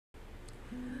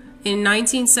In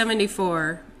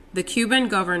 1974, the Cuban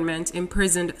government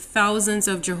imprisoned thousands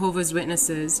of Jehovah's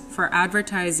Witnesses for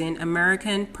advertising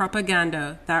American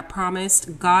propaganda that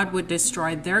promised God would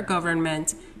destroy their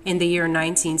government in the year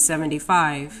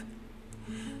 1975.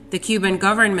 The Cuban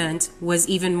government was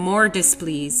even more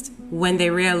displeased when they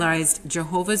realized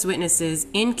Jehovah's Witnesses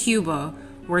in Cuba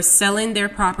were selling their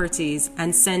properties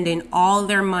and sending all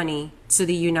their money to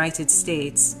the United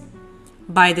States.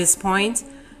 By this point,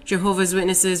 Jehovah's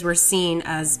Witnesses were seen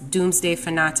as doomsday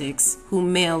fanatics who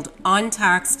mailed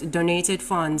untaxed donated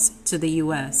funds to the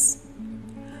U.S.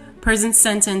 Prison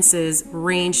sentences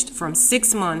ranged from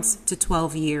 6 months to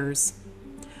 12 years.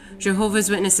 Jehovah's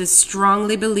Witnesses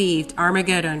strongly believed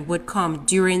Armageddon would come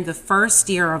during the first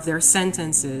year of their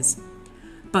sentences.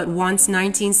 But once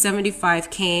 1975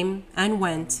 came and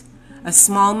went, a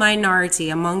small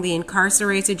minority among the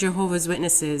incarcerated Jehovah's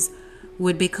Witnesses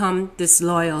would become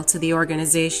disloyal to the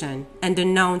organization and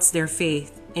denounce their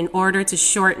faith in order to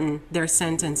shorten their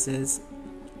sentences.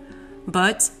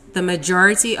 But the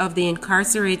majority of the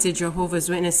incarcerated Jehovah's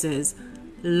Witnesses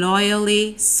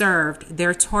loyally served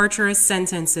their torturous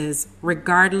sentences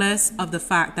regardless of the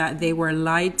fact that they were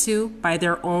lied to by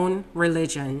their own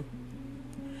religion.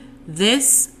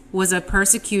 This was a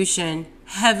persecution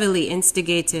heavily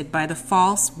instigated by the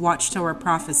false Watchtower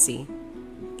prophecy.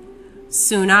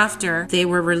 Soon after they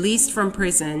were released from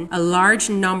prison, a large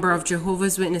number of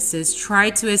Jehovah's Witnesses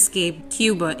tried to escape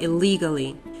Cuba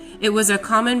illegally. It was a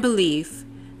common belief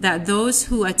that those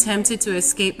who attempted to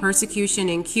escape persecution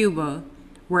in Cuba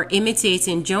were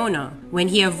imitating Jonah when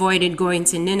he avoided going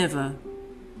to Nineveh.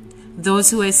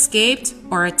 Those who escaped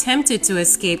or attempted to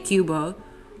escape Cuba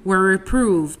were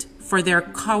reproved for their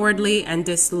cowardly and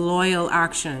disloyal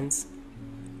actions.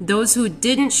 Those who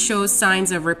didn't show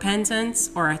signs of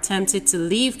repentance or attempted to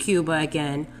leave Cuba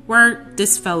again were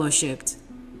disfellowshipped.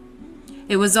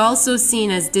 It was also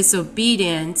seen as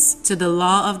disobedience to the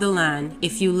law of the land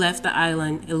if you left the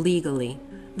island illegally.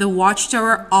 The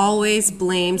Watchtower always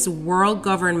blames world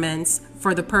governments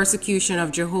for the persecution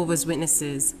of Jehovah's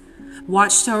Witnesses.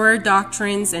 Watchtower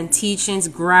doctrines and teachings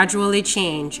gradually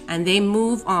change, and they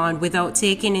move on without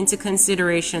taking into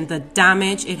consideration the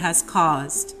damage it has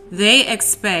caused. They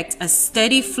expect a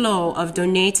steady flow of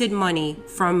donated money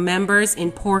from members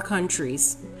in poor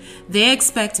countries. They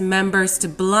expect members to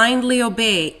blindly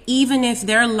obey even if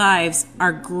their lives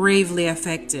are gravely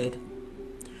affected.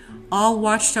 All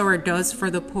Watchtower does for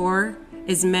the poor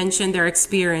is mention their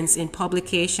experience in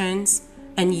publications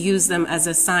and use them as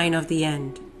a sign of the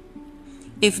end.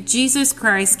 If Jesus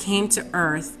Christ came to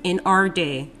earth in our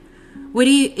day, would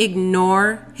he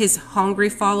ignore his hungry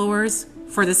followers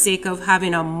for the sake of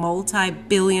having a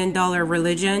multi-billion-dollar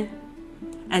religion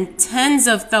and tens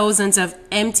of thousands of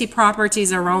empty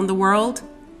properties around the world?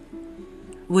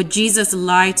 Would Jesus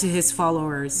lie to his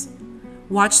followers,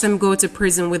 watch them go to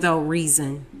prison without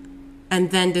reason,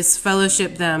 and then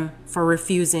disfellowship them for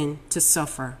refusing to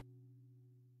suffer?